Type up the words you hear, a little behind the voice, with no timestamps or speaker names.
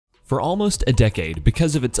For almost a decade,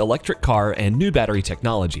 because of its electric car and new battery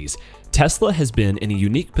technologies, Tesla has been in a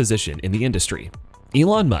unique position in the industry.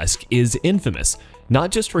 Elon Musk is infamous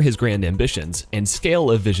not just for his grand ambitions and scale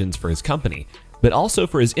of visions for his company, but also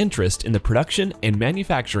for his interest in the production and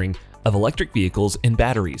manufacturing of electric vehicles and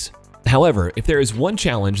batteries. However, if there is one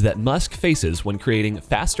challenge that Musk faces when creating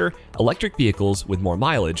faster electric vehicles with more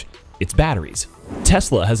mileage, it's batteries.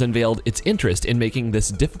 Tesla has unveiled its interest in making this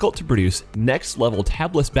difficult-to-produce next-level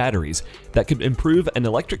tabless batteries that could improve an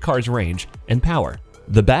electric car's range and power.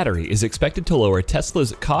 The battery is expected to lower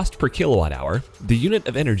Tesla's cost per kilowatt-hour, the unit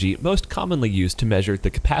of energy most commonly used to measure the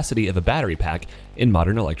capacity of a battery pack in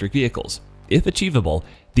modern electric vehicles. If achievable,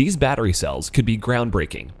 these battery cells could be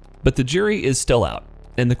groundbreaking. But the jury is still out,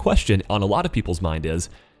 and the question on a lot of people's mind is,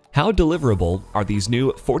 how deliverable are these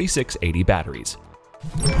new 4680 batteries?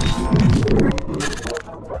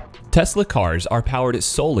 Tesla cars are powered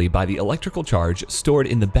solely by the electrical charge stored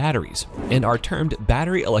in the batteries and are termed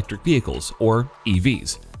battery electric vehicles, or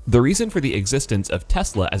EVs. The reason for the existence of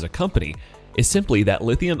Tesla as a company is simply that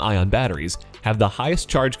lithium-ion batteries have the highest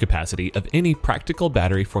charge capacity of any practical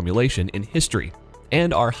battery formulation in history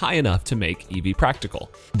and are high enough to make EV practical.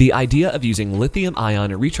 The idea of using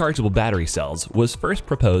lithium-ion rechargeable battery cells was first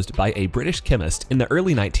proposed by a British chemist in the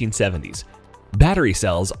early 1970s. Battery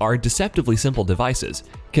cells are deceptively simple devices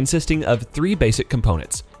consisting of three basic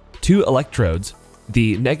components: two electrodes,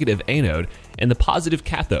 the negative anode, and the positive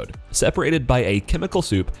cathode, separated by a chemical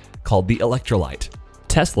soup called the electrolyte.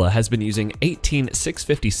 Tesla has been using 18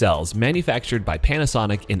 650 cells manufactured by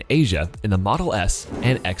Panasonic in Asia in the Model S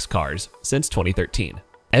and X cars since 2013.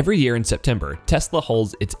 Every year in September, Tesla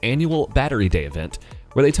holds its annual Battery Day event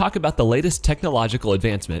where they talk about the latest technological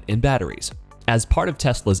advancement in batteries. As part of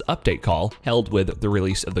Tesla's update call, held with the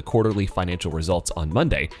release of the quarterly financial results on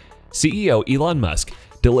Monday, CEO Elon Musk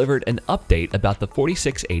delivered an update about the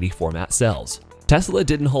 4680 format cells. Tesla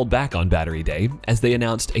didn't hold back on Battery Day as they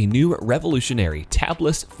announced a new revolutionary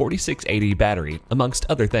tabless 4680 battery, amongst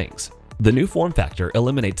other things. The new form factor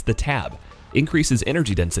eliminates the tab, increases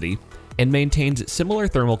energy density, and maintains similar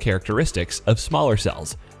thermal characteristics of smaller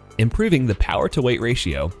cells, improving the power-to-weight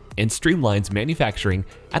ratio and streamlines manufacturing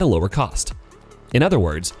at a lower cost. In other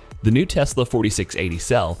words, the new Tesla 4680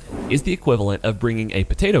 cell is the equivalent of bringing a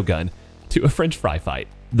potato gun to a French fry fight.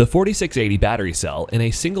 The 4680 battery cell in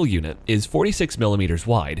a single unit is 46 mm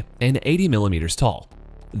wide and 80 mm tall.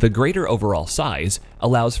 The greater overall size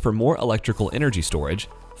allows for more electrical energy storage,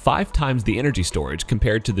 5 times the energy storage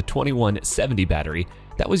compared to the 2170 battery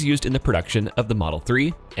that was used in the production of the Model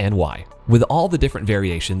 3 and Y. With all the different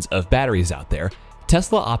variations of batteries out there,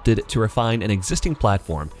 Tesla opted to refine an existing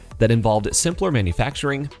platform that involved simpler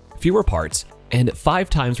manufacturing, fewer parts, and 5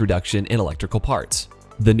 times reduction in electrical parts.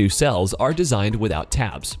 The new cells are designed without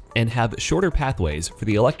tabs and have shorter pathways for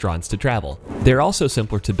the electrons to travel. They're also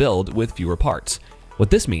simpler to build with fewer parts.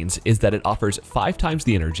 What this means is that it offers 5 times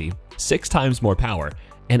the energy, 6 times more power,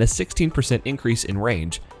 and a 16% increase in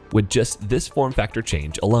range with just this form factor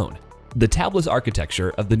change alone. The tabless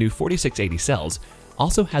architecture of the new 4680 cells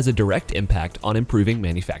also has a direct impact on improving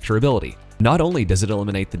manufacturability. Not only does it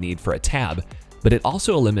eliminate the need for a tab, but it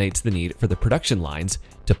also eliminates the need for the production lines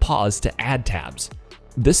to pause to add tabs.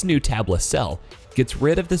 This new tabless cell gets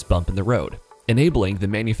rid of this bump in the road, enabling the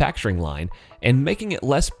manufacturing line and making it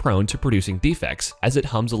less prone to producing defects as it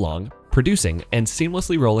hums along, producing and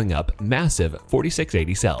seamlessly rolling up massive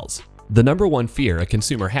 4680 cells. The number one fear a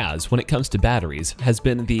consumer has when it comes to batteries has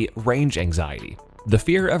been the range anxiety, the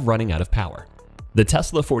fear of running out of power. The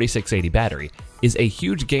Tesla 4680 battery is a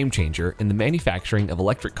huge game changer in the manufacturing of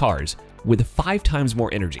electric cars with 5 times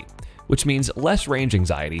more energy, which means less range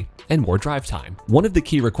anxiety and more drive time. One of the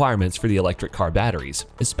key requirements for the electric car batteries,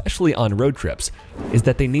 especially on road trips, is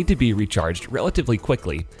that they need to be recharged relatively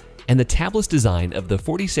quickly, and the tabless design of the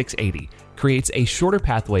 4680 creates a shorter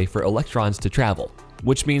pathway for electrons to travel,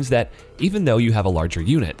 which means that even though you have a larger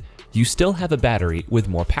unit, you still have a battery with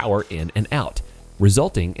more power in and out,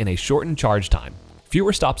 resulting in a shortened charge time,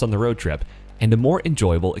 fewer stops on the road trip, and a more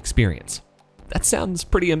enjoyable experience. That sounds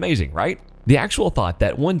pretty amazing, right? The actual thought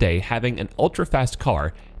that one day having an ultra-fast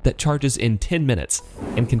car that charges in 10 minutes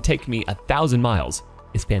and can take me 1,000 miles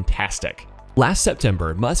is fantastic. Last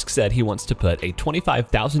September, Musk said he wants to put a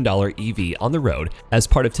 $25,000 EV on the road as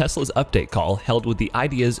part of Tesla's update call held with the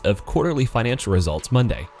ideas of quarterly financial results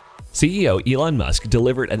Monday. CEO Elon Musk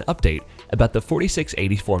delivered an update about the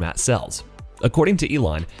 4680 format cells. According to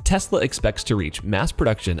Elon, Tesla expects to reach mass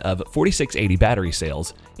production of 4680 battery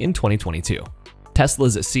sales in 2022.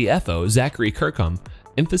 Tesla's CFO, Zachary Kirkham,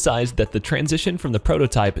 emphasized that the transition from the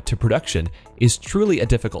prototype to production is truly a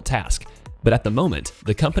difficult task, But at the moment,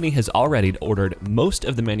 the company has already ordered most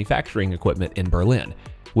of the manufacturing equipment in Berlin,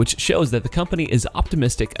 which shows that the company is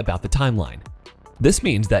optimistic about the timeline. This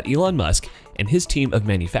means that Elon Musk and his team of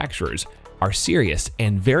manufacturers are serious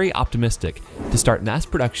and very optimistic to start mass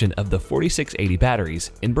production of the 4680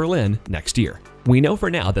 batteries in Berlin next year. We know for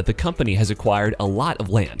now that the company has acquired a lot of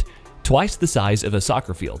land, twice the size of a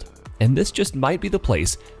soccer field, and this just might be the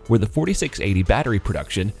place where the 4680 battery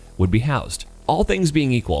production would be housed. All things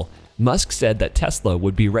being equal, Musk said that Tesla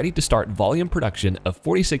would be ready to start volume production of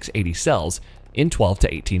 4680 cells in 12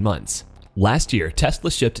 to 18 months. Last year, Tesla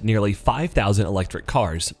shipped nearly 5,000 electric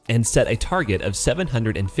cars and set a target of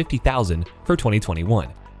 750,000 for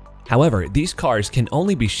 2021. However, these cars can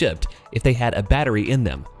only be shipped if they had a battery in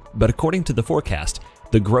them, but according to the forecast,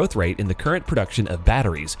 the growth rate in the current production of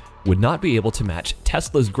batteries would not be able to match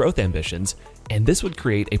Tesla's growth ambitions, and this would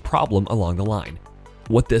create a problem along the line.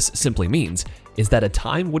 What this simply means is that a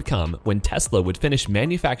time would come when Tesla would finish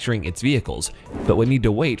manufacturing its vehicles, but would need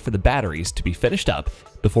to wait for the batteries to be finished up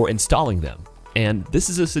before installing them. And this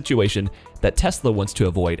is a situation that Tesla wants to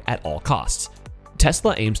avoid at all costs.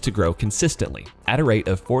 Tesla aims to grow consistently at a rate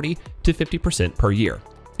of 40 to 50% per year.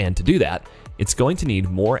 And to do that, it's going to need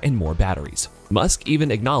more and more batteries. Musk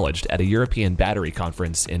even acknowledged at a European battery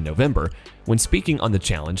conference in November, when speaking on the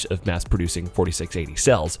challenge of mass producing 4680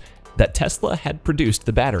 cells, that Tesla had produced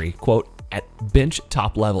the battery, quote, at bench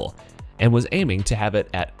top level, and was aiming to have it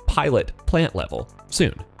at pilot plant level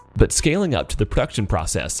soon. But scaling up to the production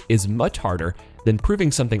process is much harder than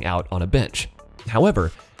proving something out on a bench.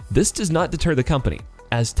 However, this does not deter the company,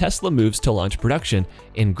 as Tesla moves to launch production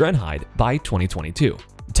in Grünheide by 2022.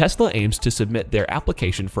 Tesla aims to submit their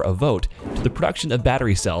application for a vote to the production of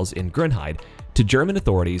battery cells in Grünheide to German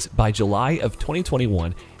authorities by July of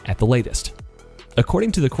 2021 at the latest.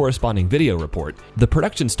 According to the corresponding video report, the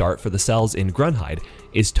production start for the cells in Grünheide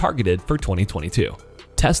is targeted for 2022.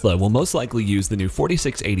 Tesla will most likely use the new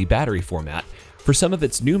 4680 battery format for some of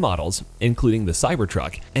its new models, including the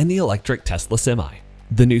Cybertruck and the electric Tesla Semi.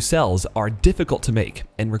 The new cells are difficult to make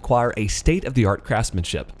and require a state-of-the-art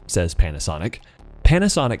craftsmanship, says Panasonic.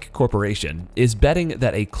 Panasonic Corporation is betting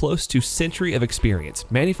that a close to century of experience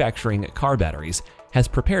manufacturing car batteries has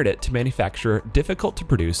prepared it to manufacture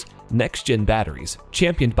difficult-to-produce next-gen batteries,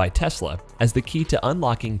 championed by Tesla as the key to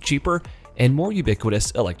unlocking cheaper and more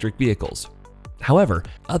ubiquitous electric vehicles. However,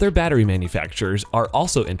 other battery manufacturers are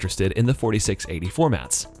also interested in the 4680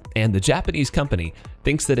 formats, and the Japanese company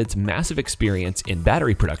thinks that its massive experience in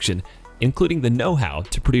battery production, including the know-how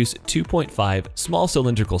to produce 2.5 small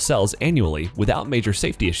cylindrical cells annually without major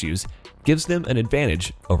safety issues, gives them an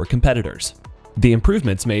advantage over competitors. The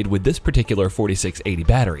improvements made with this particular 4680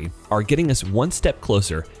 battery are getting us one step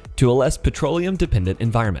closer to a less petroleum-dependent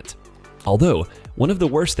environment. Although, one of the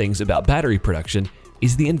worst things about battery production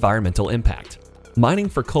is the environmental impact. Mining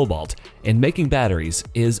for cobalt and making batteries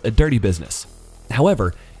is a dirty business.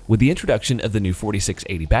 However, with the introduction of the new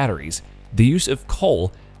 4680 batteries, the use of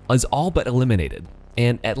coal is all but eliminated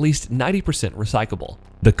and at least 90% recyclable.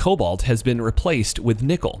 The cobalt has been replaced with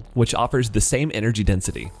nickel, which offers the same energy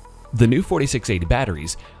density. The new 4680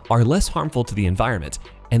 batteries are less harmful to the environment,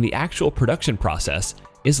 and the actual production process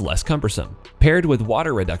is less cumbersome. Paired with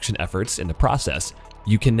water reduction efforts in the process,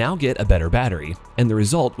 you can now get a better battery, and the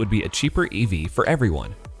result would be a cheaper EV for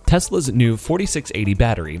everyone. Tesla's new 4680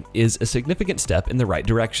 battery is a significant step in the right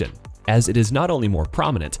direction, as it is not only more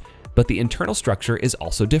prominent, but the internal structure is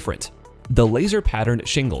also different. The laser-patterned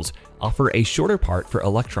shingles offer a shorter part for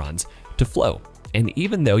electrons to flow, and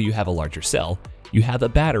even though you have a larger cell, you have a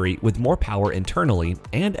battery with more power internally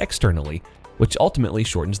and externally, which ultimately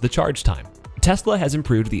shortens the charge time. Tesla has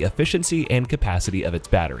improved the efficiency and capacity of its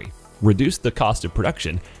battery, reduced the cost of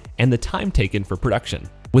production, and the time taken for production.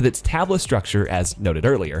 With its tabless structure, as noted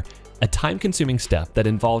earlier, a time-consuming step that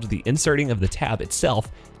involved the inserting of the tab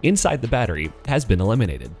itself inside the battery has been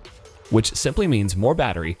eliminated, which simply means more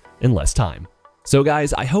battery in less time. So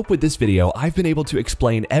guys, I hope with this video I've been able to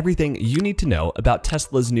explain everything you need to know about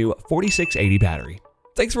Tesla's new 4680 battery.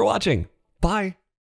 Thanks for watching. Bye.